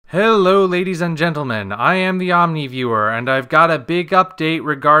Hello ladies and gentlemen, I am the Omni viewer, and I've got a big update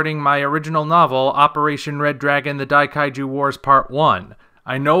regarding my original novel, Operation Red Dragon The Daikaiju Wars Part 1.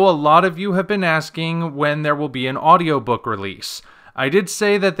 I know a lot of you have been asking when there will be an audiobook release. I did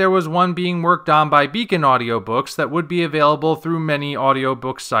say that there was one being worked on by Beacon Audiobooks that would be available through many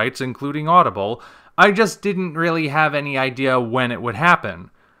audiobook sites, including Audible. I just didn't really have any idea when it would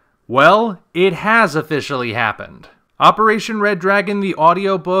happen. Well, it has officially happened. Operation Red Dragon, the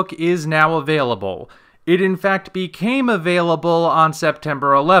audiobook, is now available. It in fact became available on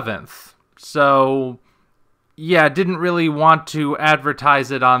September 11th. So, yeah, didn't really want to advertise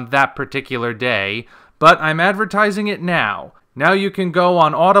it on that particular day, but I'm advertising it now. Now you can go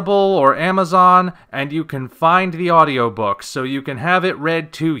on Audible or Amazon, and you can find the audiobook, so you can have it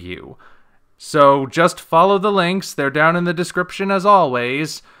read to you. So just follow the links, they're down in the description as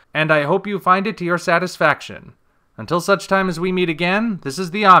always, and I hope you find it to your satisfaction. Until such time as we meet again, this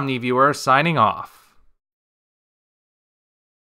is the Omni viewer signing off.